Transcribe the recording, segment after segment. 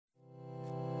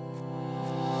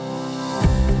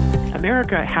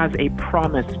America has a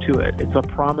promise to it. It's a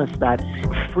promise that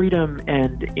freedom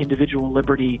and individual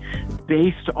liberty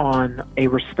based on a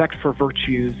respect for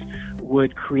virtues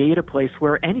would create a place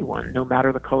where anyone, no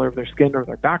matter the color of their skin or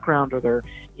their background or their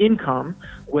income,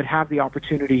 would have the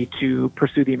opportunity to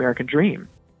pursue the American dream.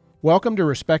 Welcome to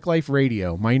Respect Life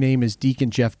Radio. My name is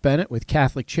Deacon Jeff Bennett with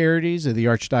Catholic Charities of the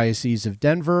Archdiocese of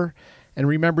Denver. And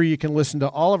remember, you can listen to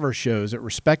all of our shows at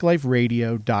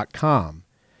respectliferadio.com.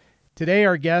 Today,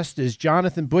 our guest is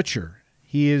Jonathan Butcher.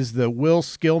 He is the Will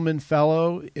Skillman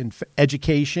Fellow in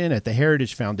Education at the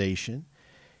Heritage Foundation.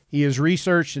 He has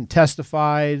researched and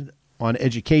testified on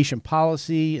education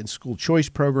policy and school choice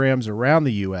programs around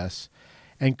the U.S.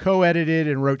 and co-edited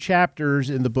and wrote chapters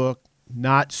in the book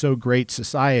Not So Great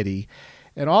Society,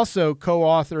 and also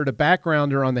co-authored a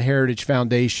backgrounder on the Heritage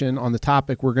Foundation on the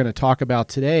topic we're going to talk about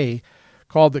today,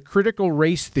 called The Critical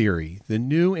Race Theory, The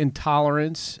New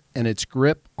Intolerance and Its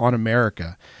Grip on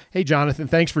America. Hey, Jonathan,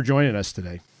 thanks for joining us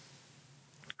today.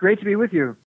 Great to be with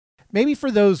you. Maybe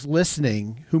for those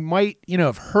listening who might,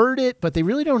 have heard it, but they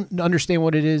really don't understand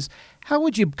what it is, how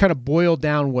would you kind of boil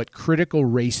down what critical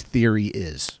race theory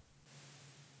is?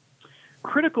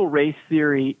 Critical race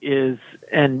theory is,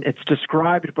 and it's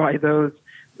described by those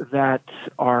that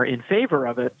are in favor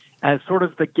of it, as sort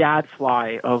of the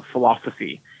gadfly of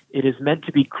philosophy. It is meant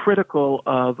to be critical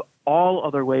of all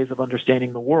other ways of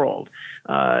understanding the world.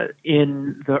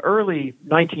 In the early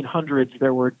 1900s,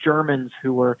 there were Germans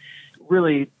who were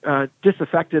really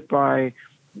disaffected by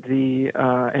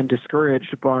and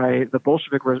discouraged by the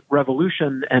Bolshevik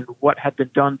Revolution and what had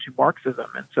been done to Marxism.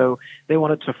 And so they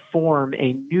wanted to form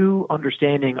a new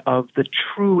understanding of the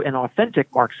true and authentic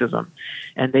Marxism.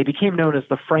 And they became known as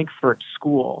the Frankfurt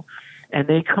School. And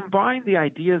they combine the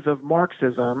ideas of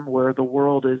Marxism, where the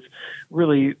world is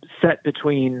really set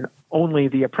between only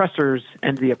the oppressors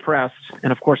and the oppressed.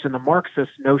 And of course, in the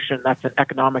Marxist notion, that's an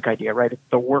economic idea, right? It's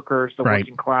the workers, the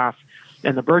working class,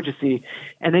 and the bourgeoisie.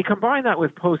 And they combine that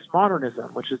with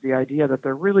postmodernism, which is the idea that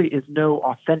there really is no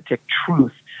authentic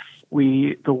truth.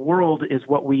 The world is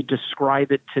what we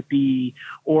describe it to be,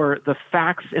 or the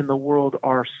facts in the world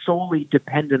are solely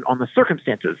dependent on the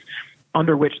circumstances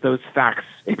under which those facts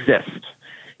exist.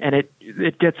 And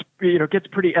it gets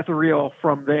pretty ethereal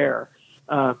from there.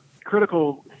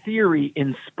 Critical theory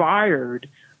inspired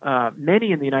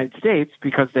many in the United States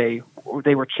because they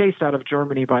were chased out of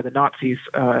Germany by the Nazis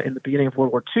in the beginning of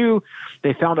World War II.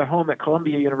 They found a home at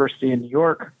Columbia University in New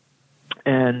York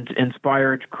and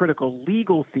inspired critical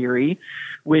legal theory,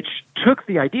 which took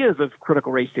the ideas of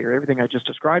critical race theory, everything I just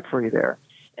described for you there,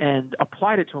 and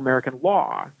applied it to American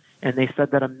law. And they said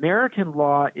that American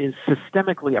law is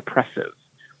systemically oppressive.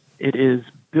 It is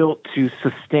built to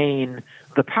sustain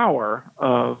the power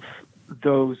of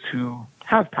those who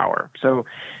have power. So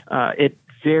it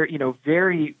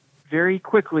very, very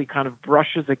quickly kind of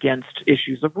brushes against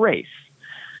issues of race.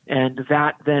 And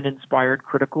that then inspired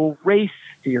critical race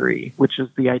theory, which is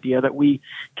the idea that we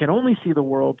can only see the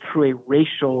world through a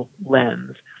racial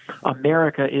lens.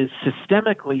 America is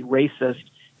systemically racist,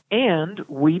 and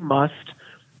we must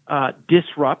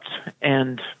disrupt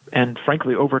and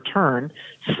frankly overturn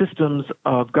systems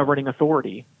of governing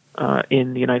authority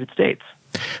in the United States.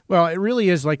 Well, it really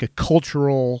is like a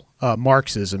cultural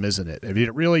Marxism, isn't it? I mean,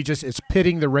 it really it's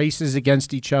pitting the races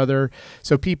against each other.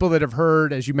 So people that have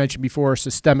heard, as you mentioned before,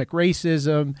 systemic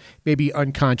racism, maybe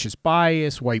unconscious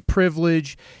bias, white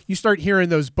privilege, you start hearing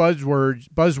those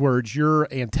buzzwords,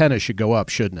 your antenna should go up,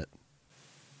 shouldn't it?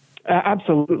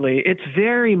 Absolutely. It's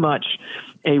very much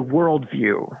a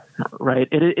worldview, right?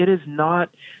 It is not.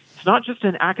 It's not just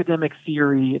an academic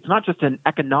theory. It's not just an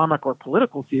economic or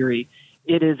political theory.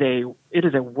 It is a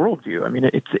worldview. I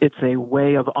mean, it's a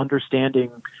way of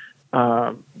understanding,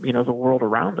 the world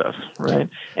around us, right?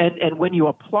 And when you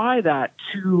apply that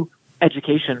to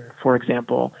education, for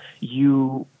example,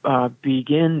 you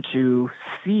begin to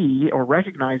see or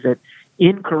recognize it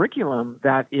in curriculum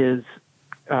that is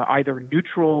either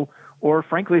neutral or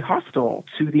frankly hostile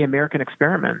to the American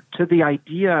experiment, to the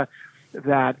idea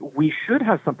that we should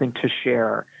have something to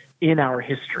share in our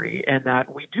history and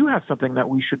that we do have something that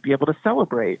we should be able to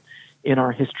celebrate in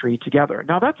our history together.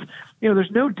 Now that's, there's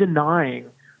no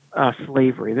denying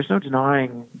slavery. There's no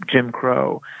denying Jim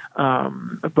Crow.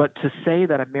 But to say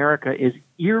that America is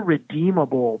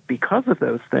irredeemable because of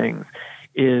those things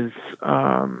is,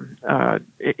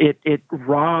 it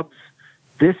robs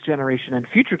this generation and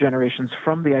future generations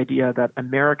from the idea that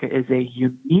America is a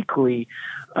uniquely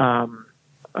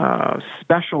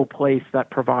special place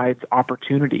that provides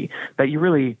opportunity that you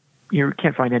really you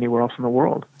can't find anywhere else in the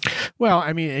world. Well,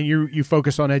 I mean, and you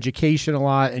focus on education a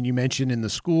lot, and you mentioned in the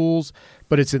schools,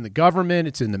 but it's in the government,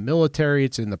 it's in the military,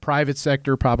 it's in the private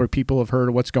sector. Probably people have heard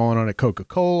of what's going on at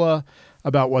Coca-Cola,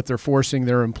 about what they're forcing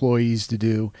their employees to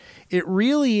do. It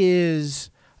really is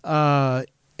an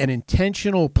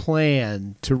intentional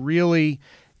plan to really,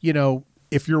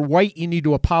 if you're white, you need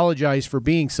to apologize for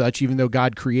being such, even though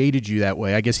God created you that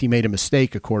way. I guess he made a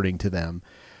mistake according to them.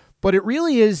 But it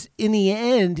really is, in the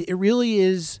end, it really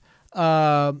is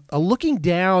a looking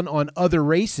down on other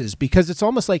races, because it's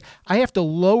almost like I have to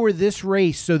lower this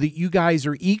race so that you guys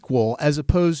are equal, as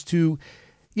opposed to,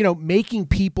 making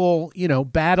people,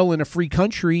 battle in a free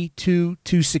country to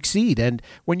succeed. And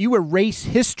when you erase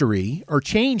history or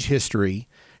change history,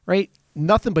 right,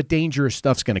 nothing but dangerous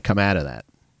stuff's going to come out of that.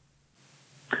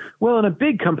 Well, and a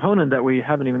big component that we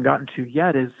haven't even gotten to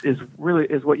yet is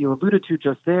what you alluded to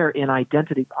just there in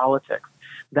identity politics.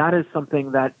 That is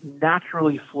something that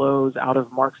naturally flows out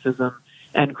of Marxism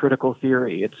and critical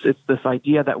theory. It's this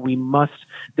idea that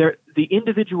the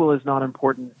individual is not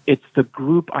important, it's the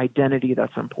group identity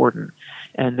that's important.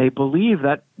 And they believe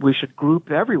that we should group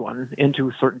everyone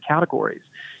into certain categories.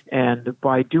 And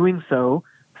by doing so,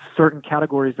 certain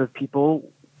categories of people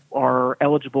are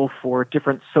eligible for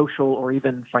different social or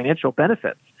even financial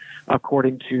benefits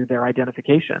according to their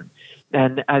identification.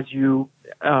 And as you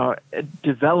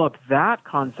develop that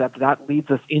concept, that leads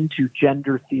us into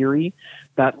gender theory,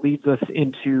 that leads us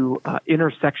into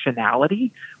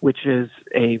intersectionality, which is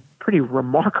a pretty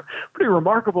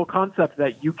remarkable concept,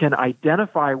 that you can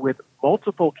identify with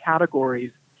multiple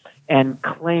categories and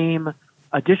claim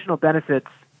additional benefits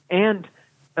and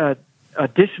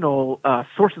additional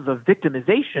sources of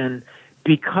victimization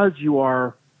because you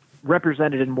are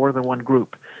represented in more than one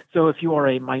group. So if you are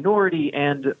a minority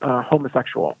and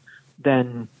homosexual,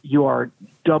 then you are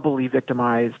doubly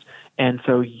victimized, and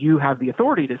so you have the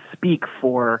authority to speak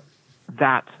for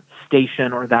that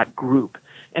station or that group.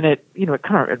 And it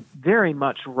very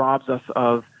much robs us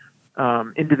of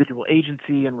individual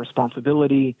agency and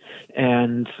responsibility,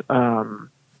 and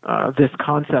this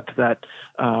concept that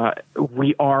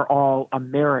we are all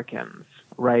Americans,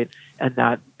 right? And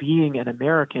that being an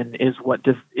American is what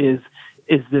is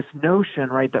this notion,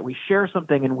 right, that we share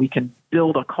something and we can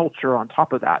build a culture on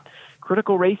top of that.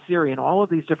 Critical race theory and all of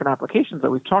these different applications that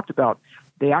we've talked about,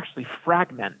 they actually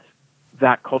fragment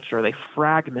that culture. They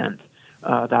fragment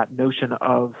that notion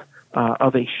of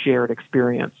a shared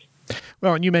experience.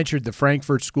 Well, and you mentioned the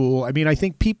Frankfurt School. I mean, I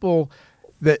think people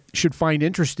that should find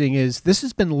interesting is this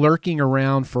has been lurking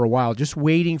around for a while, just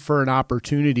waiting for an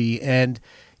opportunity. And,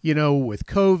 with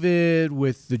COVID,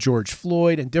 with the George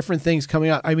Floyd and different things coming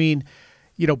out, I mean,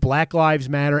 Black Lives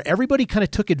Matter, everybody kind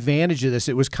of took advantage of this.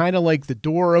 It was kind of like the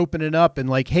door opening up and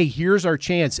like, hey, here's our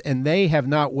chance. And they have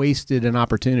not wasted an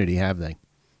opportunity, have they?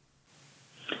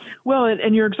 Well,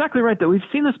 and you're exactly right that we've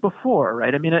seen this before,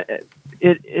 right? I mean, it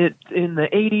in the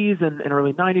 80s and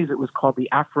early 90s, it was called the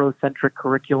Afrocentric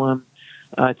curriculum.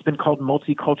 It's been called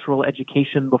multicultural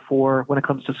education before when it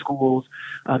comes to schools.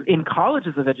 In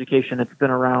colleges of education, it's been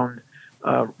around,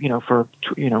 for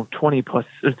 30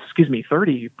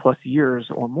 plus years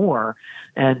or more.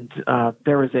 And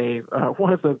there is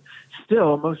one of the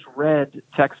still most read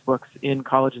textbooks in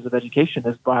colleges of education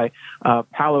is by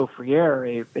Paulo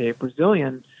Freire, a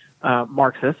Brazilian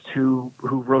Marxist who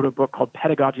wrote a book called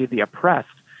Pedagogy of the Oppressed,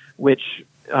 which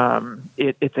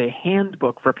it's a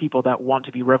handbook for people that want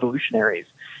to be revolutionaries.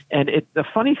 And the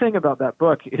funny thing about that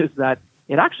book is that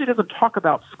it actually doesn't talk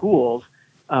about schools,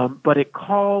 but it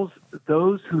calls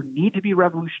those who need to be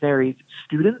revolutionaries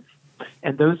students,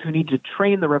 and those who need to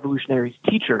train the revolutionaries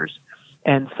teachers.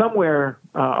 And somewhere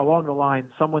along the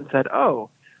line, someone said, "Oh,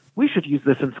 we should use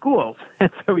this in schools."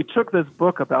 And so he took this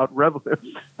book about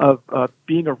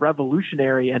being a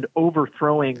revolutionary and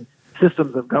overthrowing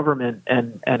systems of government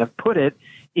and have put it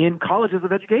in colleges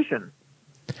of education.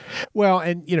 Well,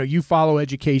 and you follow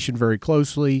education very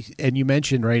closely, and you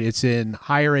mentioned, right, it's in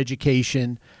higher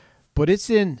education, but it's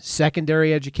in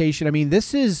secondary education. I mean,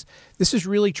 this is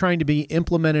really trying to be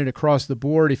implemented across the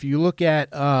board. If you look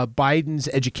at Biden's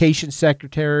education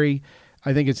secretary,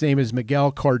 I think his name is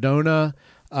Miguel Cardona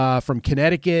from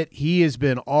Connecticut. He has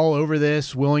been all over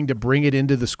this, willing to bring it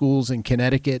into the schools in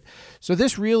Connecticut. So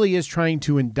this really is trying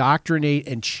to indoctrinate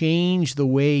and change the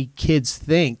way kids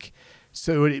think,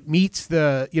 so it meets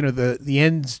the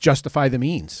ends justify the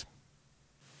means.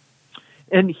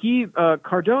 And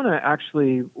Cardona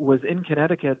actually was in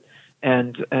Connecticut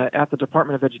and at the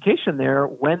Department of Education there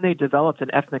when they developed an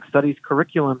ethnic studies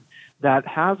curriculum that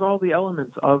has all the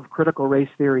elements of critical race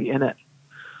theory in it.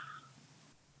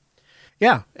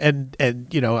 Yeah, and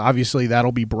obviously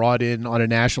that'll be brought in on a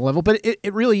national level, but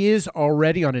it really is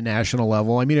already on a national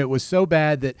level. I mean, it was so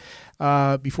bad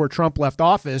that before Trump left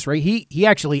office, right, he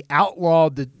actually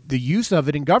outlawed the use of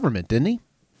it in government, didn't he?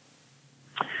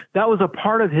 That was a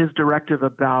part of his directive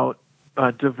about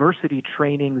diversity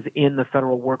trainings in the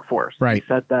federal workforce. Right. He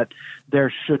said that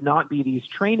there should not be these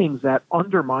trainings that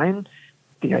undermine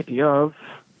the idea of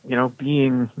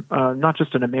being not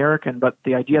just an American, but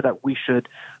the idea that we should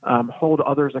hold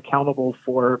others accountable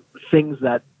for things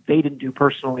that they didn't do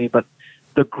personally, but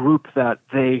the group that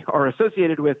they are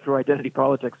associated with through identity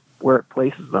politics, where it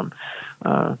places them.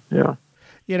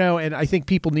 And I think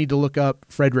people need to look up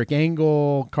Frederick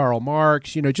Engel, Karl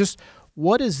Marx, just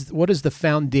what is the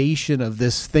foundation of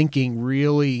this thinking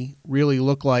really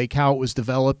look like, how it was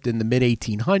developed in the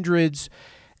mid-1800s,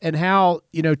 and how,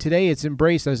 today it's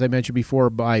embraced, as I mentioned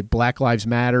before, by Black Lives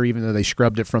Matter, even though they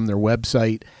scrubbed it from their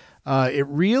website. It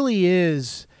really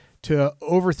is to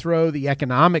overthrow the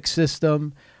economic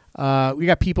system. We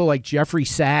got people like Jeffrey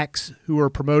Sachs who are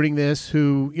promoting this,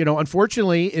 who,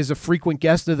 unfortunately is a frequent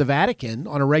guest of the Vatican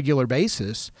on a regular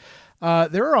basis.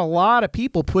 There are a lot of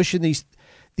people pushing these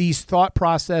thought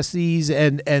processes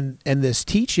and this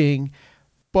teaching,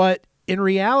 but in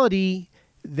reality,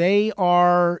 they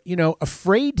are,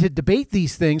 afraid to debate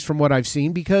these things from what I've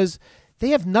seen because they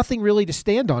have nothing really to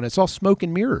stand on. It's all smoke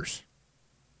and mirrors.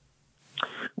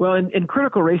 Well, and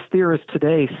critical race theorists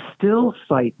today still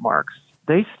cite Marx.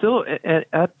 They still,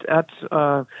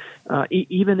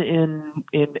 even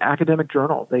in academic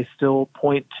journals, they still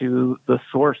point to the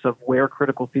source of where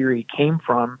critical theory came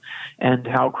from and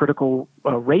how critical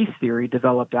race theory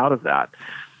developed out of that.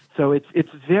 So it's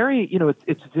very,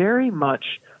 it's very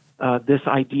much this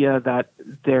idea that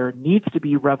there needs to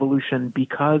be revolution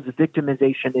because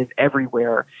victimization is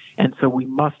everywhere, and so we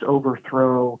must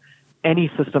overthrow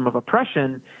any system of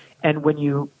oppression. And when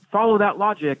you follow that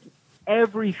logic,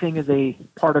 everything is a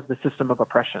part of the system of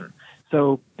oppression.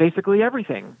 So basically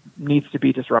everything needs to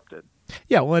be disrupted.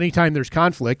 Yeah, well, anytime there's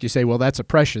conflict, you say, well, that's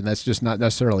oppression. That's just not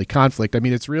necessarily conflict. I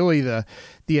mean, it's really the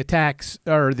attacks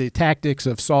or the tactics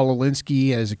of Saul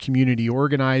Alinsky as a community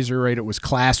organizer, right? It was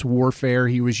class warfare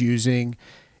he was using,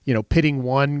 pitting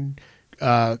one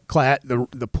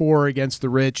the poor against the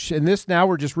rich. And this now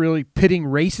we're just really pitting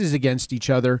races against each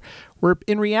other, where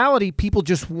in reality, people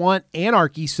just want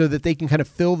anarchy so that they can kind of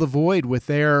fill the void with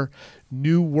their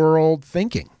new world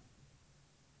thinking.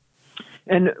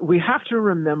 And we have to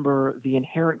remember the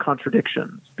inherent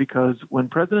contradictions, because when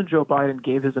President Joe Biden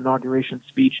gave his inauguration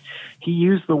speech, he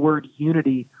used the word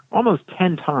unity almost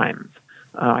 10 times.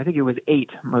 I think it was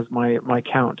 8 was my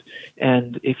count.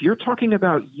 And if you're talking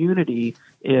about unity,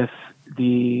 if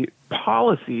the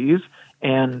policies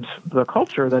and the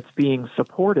culture that's being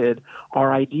supported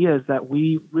are ideas that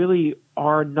we really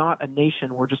are not a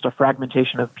nation, we're just a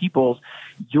fragmentation of peoples,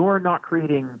 you're not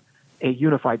creating a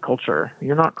unified culture.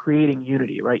 You're not creating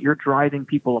unity, right? You're driving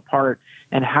people apart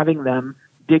and having them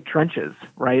dig trenches,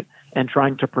 right? And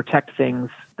trying to protect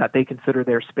things that they consider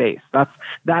their space.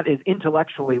 That is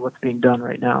intellectually what's being done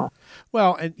right now.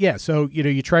 Well, and yeah, so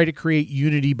you try to create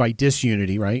unity by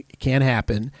disunity, right? It can't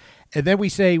happen. And then we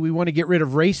say we want to get rid of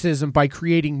racism by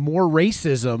creating more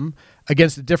racism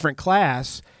against a different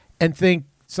class and think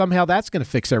somehow that's going to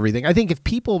fix everything. I think if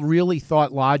people really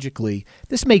thought logically,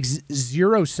 this makes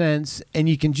zero sense, and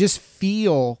you can just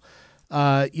feel,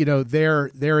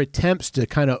 their attempts to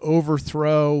kind of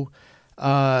overthrow,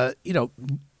 the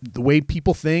way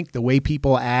people think, the way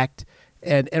people act,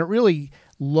 and it really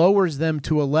lowers them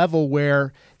to a level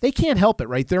where they can't help it,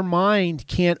 right? Their mind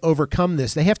can't overcome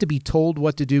this. They have to be told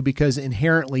what to do because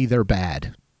inherently they're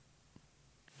bad.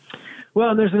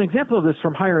 Well, and there's an example of this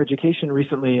from higher education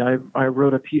recently. I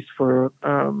wrote a piece for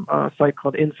a site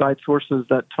called Inside Sources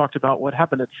that talked about what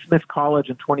happened at Smith College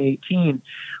in 2018,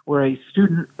 where a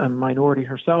student, a minority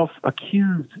herself,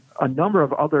 accused a number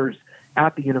of others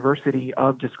at the university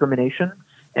of discrimination.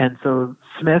 And so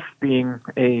Smith, being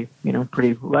a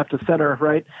pretty left of center,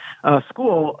 right,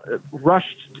 school,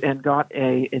 rushed and got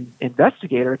an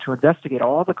investigator to investigate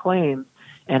all the claims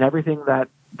and everything that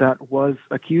was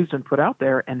accused and put out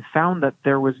there, and found that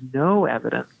there was no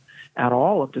evidence at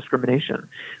all of discrimination.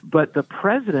 But the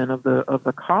president of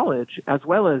the college, as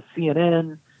well as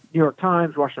CNN, New York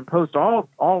Times, Washington Post,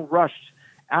 all rushed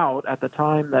out at the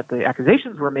time that the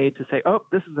accusations were made to say, oh,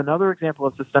 this is another example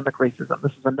of systemic racism.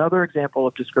 This is another example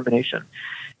of discrimination.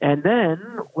 And then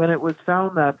when it was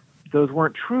found that those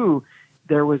weren't true,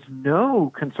 there was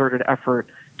no concerted effort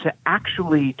to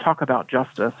actually talk about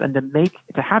justice and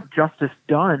to have justice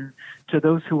done to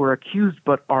those who were accused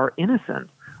but are innocent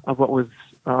of what was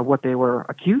what they were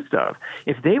accused of.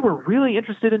 If they were really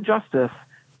interested in justice,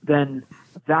 then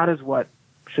that is what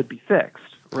should be fixed,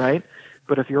 right?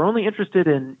 But if you're only interested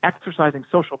in exercising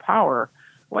social power,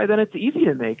 why, then it's easy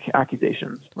to make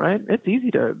accusations, right? It's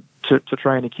easy to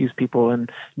try and accuse people, and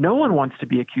no one wants to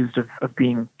be accused of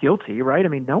being guilty, right? I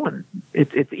mean, no one.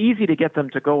 It's easy to get them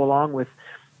to go along with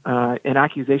an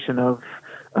accusation of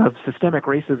systemic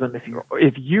racism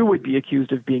if you would be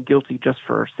accused of being guilty just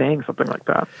for saying something like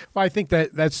that. Well, I think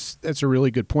that's a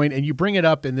really good point, and you bring it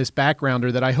up in this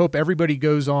backgrounder that I hope everybody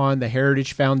goes on the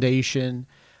Heritage Foundation.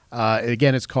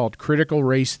 Again, it's called Critical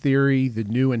Race Theory: The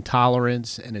New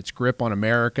Intolerance and Its Grip on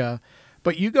America.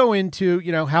 But you go into,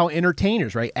 how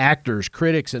entertainers, right, actors,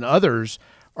 critics, and others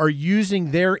are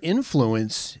using their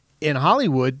influence in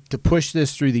Hollywood to push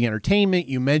this through the entertainment.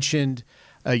 You mentioned,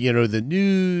 the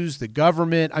news, the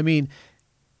government. I mean,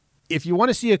 if you want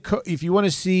to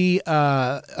see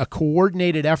a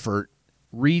coordinated effort,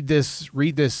 read this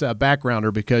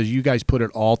backgrounder, because you guys put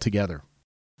it all together.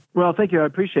 Well, thank you. I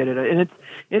appreciate it. And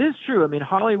it is true. I mean,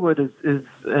 Hollywood is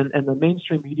and the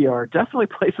mainstream media are definitely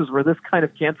places where this kind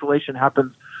of cancellation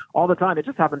happens all the time. It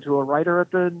just happened to a writer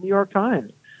at the New York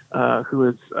Times who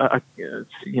has,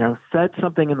 said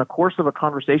something in the course of a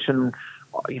conversation,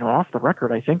 off the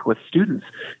record, I think, with students,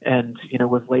 and,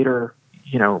 was later,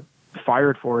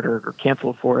 fired for it or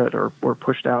canceled for it or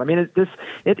pushed out. I mean,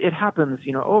 it happens,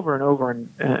 over and over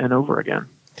and over again.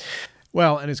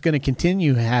 Well, and it's going to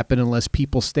continue to happen unless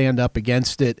people stand up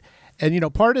against it.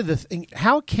 And, part of the thing,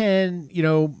 how can,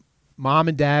 mom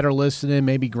and dad are listening,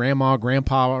 maybe grandma,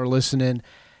 grandpa are listening.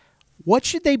 What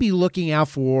should they be looking out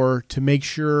for to make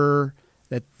sure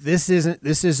that this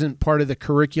isn't part of the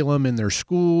curriculum in their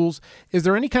schools? Is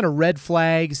there any kind of red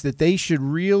flags that they should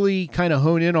really kind of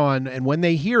hone in on? And when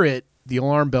they hear it, the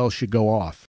alarm bell should go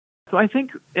off. So I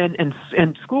think, and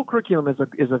school curriculum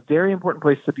is a very important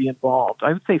place to be involved.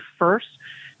 I would say first,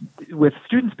 with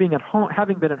students being at home,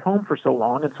 having been at home for so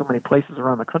long in so many places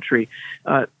around the country,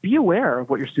 be aware of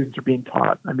what your students are being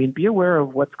taught. I mean, be aware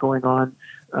of what's going on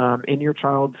in your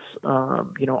child's,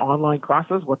 online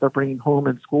classes, what they're bringing home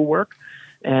in schoolwork,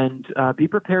 and be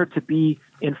prepared to be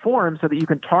informed so that you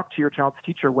can talk to your child's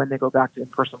teacher when they go back to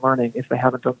in-person learning if they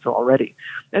haven't done so already.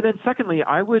 And then secondly,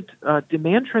 I would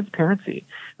demand transparency.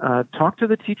 Talk to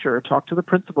the teacher, talk to the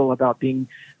principal about them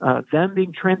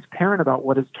being transparent about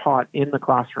what is taught in the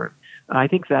classroom. I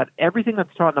think that everything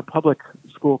that's taught in a public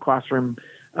school classroom,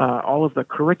 all of the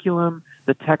curriculum,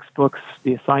 the textbooks,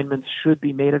 the assignments should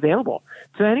be made available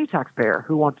to any taxpayer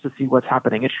who wants to see what's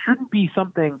happening. It shouldn't be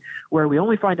something where we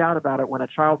only find out about it when a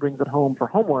child brings it home for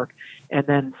homework and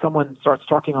then someone starts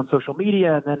talking on social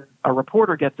media and then a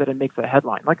reporter gets it and makes a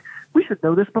headline. Like, we should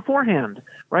know this beforehand,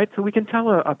 right? So we can tell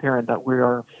a parent that we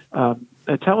are,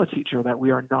 tell a teacher that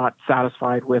we are not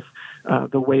satisfied with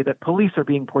the way that police are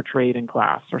being portrayed in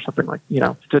class or something like,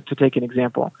 to take an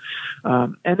example.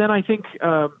 And then I think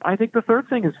the third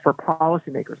thing is for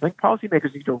policymakers. I think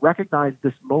policymakers need to recognize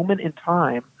this moment in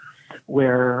time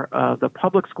where the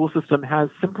public school system has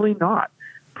simply not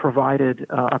provided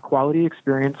a quality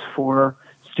experience for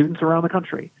students around the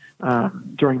country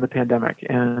during the pandemic.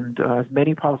 And as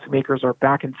many policymakers are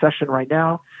back in session right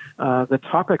now, the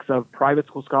topics of private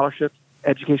school scholarships,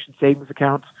 education savings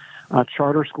accounts,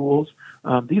 charter schools,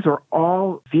 these are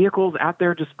all vehicles at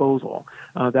their disposal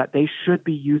that they should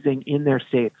be using in their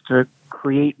states to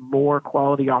create more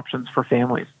quality options for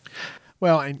families.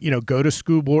 Well, and go to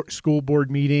school board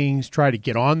meetings, try to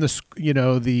get on the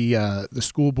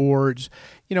school boards.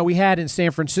 We had in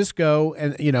San Francisco,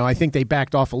 and I think they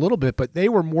backed off a little bit, but they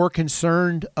were more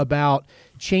concerned about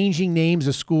changing names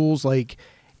of schools like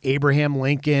Abraham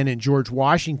Lincoln and George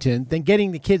Washington than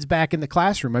getting the kids back in the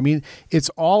classroom. I mean, it's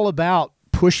all about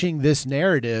pushing this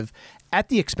narrative at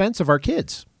the expense of our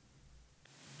kids.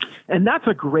 And that's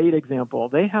a great example.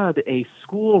 They had a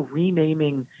school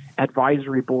renaming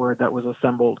advisory board that was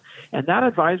assembled, and that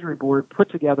advisory board put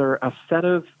together a set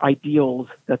of ideals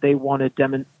that they wanted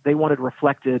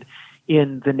reflected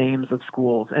in the names of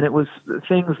schools. And it was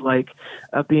things like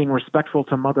being respectful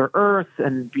to Mother Earth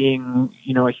and being,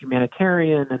 a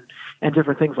humanitarian and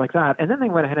different things like that. And then they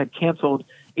went ahead and canceled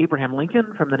Abraham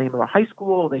Lincoln from the name of a high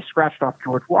school. They scratched off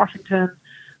George Washington,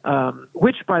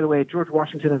 which, by the way, George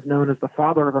Washington is known as the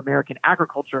father of American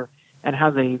agriculture and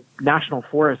has a national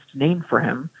forest named for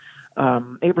him.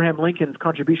 Abraham Lincoln's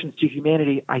contributions to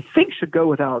humanity, I think, should go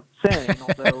without saying,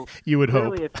 although you would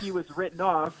hope. If he was written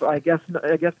off, I guess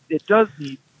it does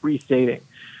need restating.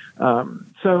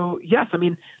 So, yes, I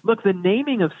mean, look, the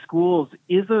naming of schools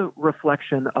is a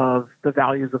reflection of the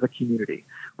values of a community,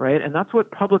 right? And that's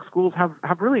what public schools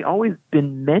have really always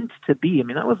been meant to be. I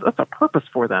mean, that's a purpose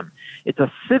for them. It's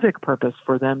a civic purpose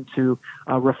for them to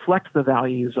reflect the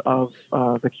values of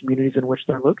the communities in which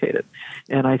they're located.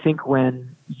 And I think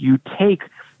when you take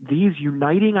these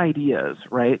uniting ideas,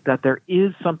 right, that there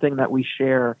is something that we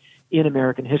share in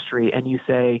American history, and you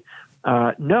say,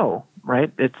 no,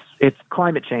 right, it's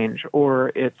climate change,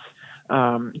 or it's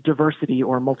diversity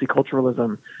or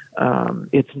multiculturalism.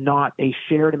 It's not a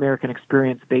shared American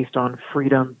experience based on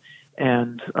freedom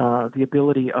and the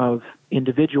ability of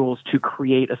individuals to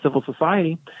create a civil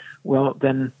society. Well,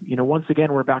 then, once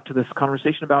again, we're back to this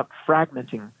conversation about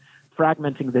fragmenting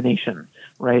the nation,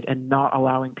 right, and not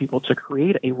allowing people to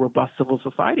create a robust civil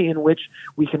society in which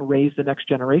we can raise the next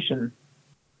generation.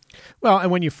 Well, and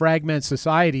when you fragment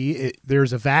society,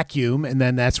 there's a vacuum, and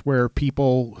then that's where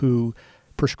people who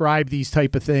prescribe these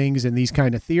type of things and these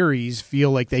kind of theories feel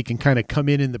like they can kind of come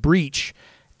in the breach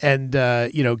and,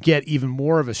 get even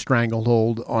more of a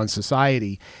stranglehold on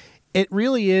society. It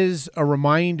really is a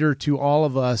reminder to all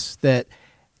of us that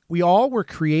we all were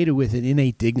created with an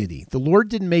innate dignity. The Lord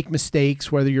didn't make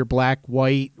mistakes, whether you're black,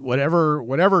 white,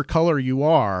 whatever color you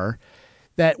are,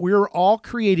 that we're all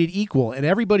created equal. And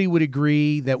everybody would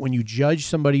agree that when you judge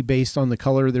somebody based on the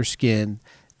color of their skin,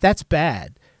 that's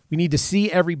bad. We need to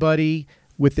see everybody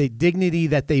with the dignity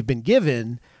that they've been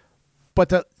given, but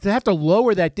to have to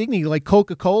lower that dignity, like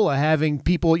Coca-Cola having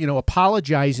people,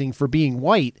 apologizing for being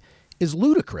white, is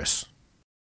ludicrous.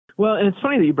 Well, and it's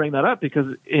funny that you bring that up, because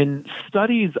in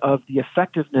studies of the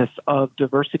effectiveness of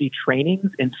diversity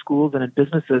trainings in schools and in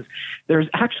businesses, there's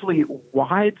actually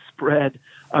widespread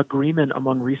agreement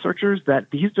among researchers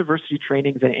that these diversity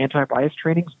trainings and anti-bias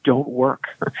trainings don't work.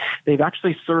 They've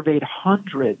actually surveyed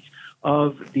hundreds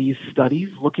of these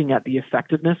studies looking at the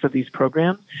effectiveness of these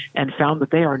programs and found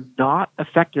that they are not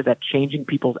effective at changing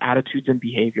people's attitudes and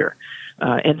behavior.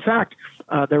 In fact,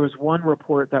 there was one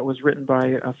report that was written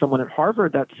by someone at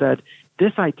Harvard that said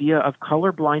this idea of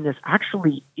color blindness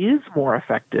actually is more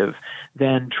effective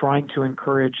than trying to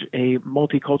encourage a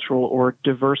multicultural or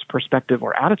diverse perspective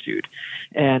or attitude.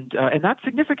 And that's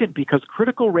significant because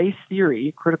critical race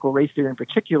theory in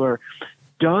particular,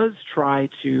 does try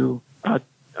to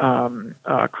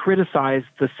criticize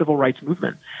the civil rights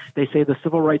movement. They say the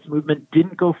civil rights movement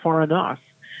didn't go far enough.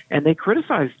 And they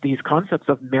criticize these concepts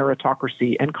of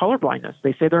meritocracy and colorblindness.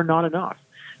 They say they're not enough.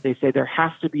 They say there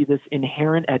has to be this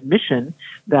inherent admission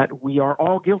that we are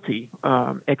all guilty,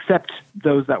 except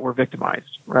those that were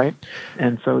victimized, right?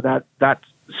 And so that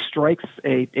strikes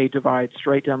a divide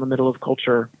straight down the middle of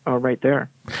culture right there.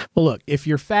 Well, look, if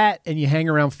you're fat and you hang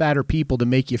around fatter people to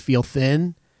make you feel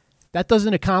thin, that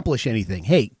doesn't accomplish anything.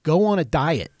 Hey, go on a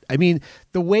diet. I mean,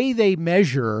 the way they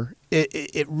measure,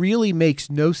 it really makes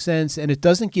no sense, and it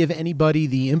doesn't give anybody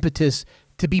the impetus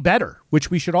to be better,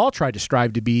 which we should all try to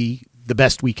strive to be the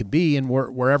best we can be and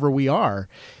wherever we are.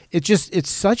 It's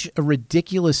such a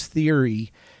ridiculous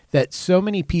theory that so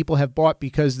many people have bought,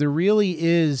 because there really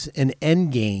is an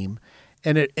end game.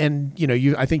 And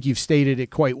I think you've stated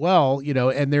it quite well,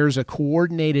 and there's a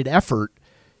coordinated effort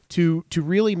to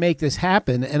really make this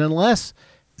happen. And unless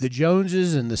the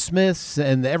Joneses and the Smiths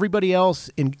and everybody else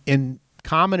in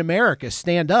common America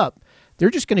stand up, they're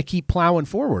just going to keep plowing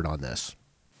forward on this.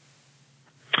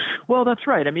 Well, that's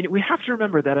right. I mean, we have to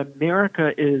remember that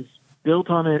America is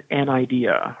built on an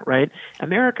idea, right?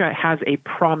 America has a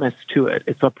promise to it.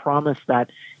 It's a promise that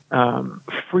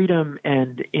freedom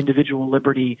and individual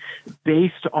liberty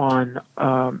based on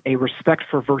a respect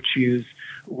for virtues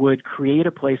would create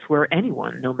a place where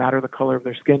anyone, no matter the color of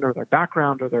their skin or their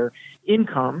background or their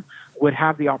income, would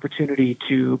have the opportunity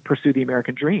to pursue the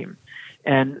American dream.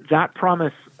 And that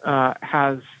promise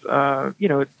has,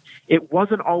 it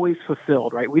wasn't always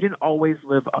fulfilled, right? We didn't always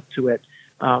live up to it.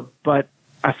 But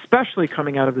especially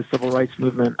coming out of the civil rights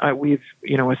movement, we've,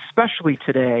 especially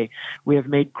today, we have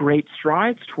made great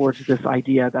strides towards this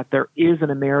idea that there is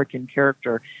an American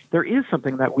character. There is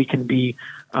something that we can be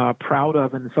proud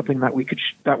of, and something that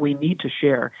we need to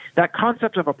share. That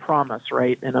concept of a promise,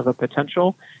 right, and of a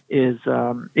potential is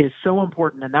so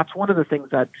important, and that's one of the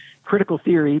things that critical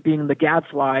theory, being the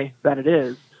gadfly that it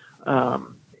is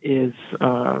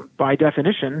by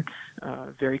definition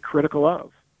very critical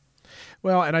of.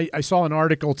 Well, and I saw an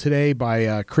article today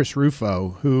by Chris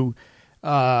Rufo, who,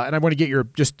 and I want to get your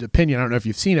just opinion. I don't know if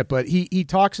you've seen it, but he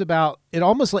talks about it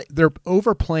almost like they're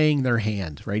overplaying their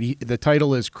hand, right? The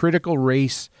title is Critical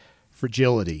Race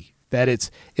Fragility, that it's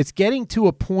getting to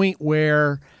a point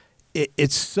where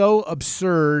it's so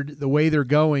absurd the way they're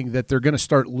going that they're going to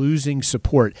start losing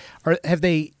support. Have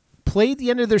they played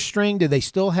the end of their string? Do they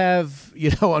still have,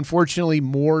 unfortunately,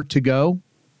 more to go?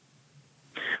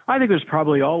 I think there's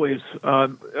probably always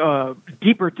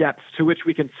deeper depths to which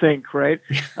we can sink, right?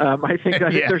 I think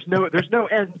there's no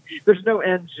end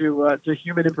to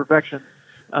human imperfection.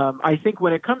 I think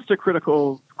when it comes to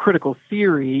critical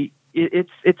theory,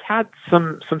 it's had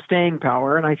some staying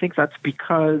power, and I think that's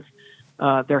because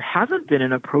there hasn't been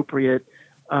an appropriate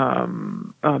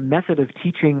method of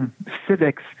teaching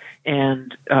civics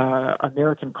and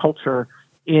American culture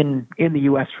in the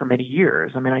U.S. for many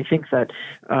years. I mean, I think that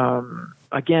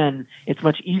again, it's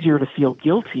much easier to feel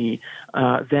guilty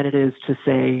than it is to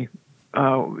say,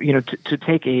 to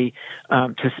take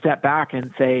to step back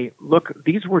and say, look,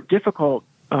 these were difficult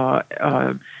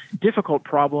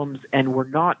problems, and were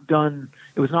not done.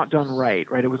 It was not done right.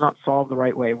 It was not solved the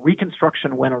right way.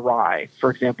 Reconstruction went awry, for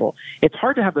example. It's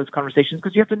hard to have those conversations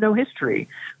because you have to know history,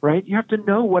 right? You have to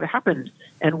know what happened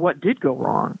and what did go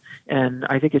wrong. And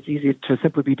I think it's easy to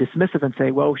simply be dismissive and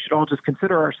say, well, we should all just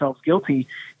consider ourselves guilty,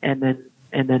 and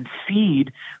then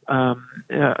feed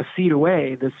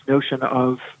away this notion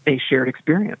of a shared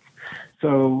experience.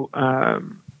 So,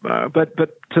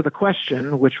 but to the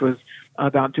question, which was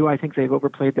about, do I think they've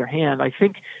overplayed their hand? I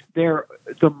think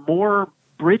the more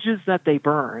bridges that they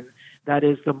burn, that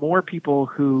is, the more people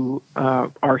who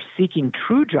are seeking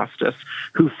true justice,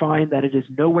 who find that it is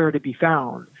nowhere to be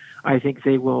found, I think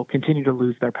they will continue to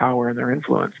lose their power and their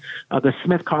influence. The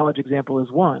Smith College example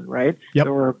is one, right? Yep.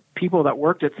 There were people that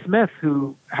worked at Smith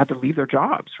who had to leave their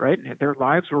jobs, right? And their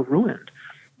lives were ruined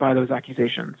by those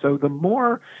accusations. So the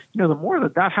more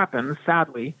that happens,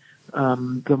 sadly,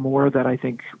 the more that I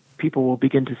think people will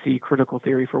begin to see critical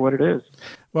theory for what it is.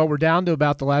 Well, we're down to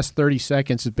about the last 30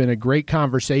 seconds. It's been a great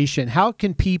conversation. How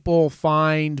can people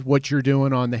find what you're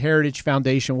doing on the Heritage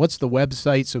Foundation? What's the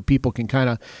website so people can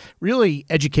kind of really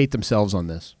educate themselves on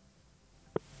this?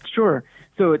 Sure.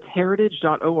 So it's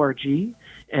heritage.org,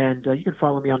 and you can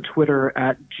follow me on Twitter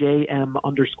at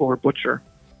JM_Butcher.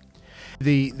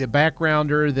 The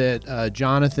backgrounder that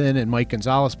Jonathan and Mike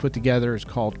Gonzalez put together is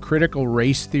called Critical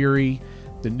Race Theory: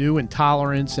 The New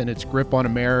Intolerance and Its Grip on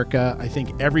America. I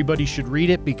think everybody should read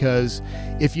it, because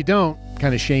if you don't,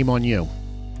 kind of shame on you.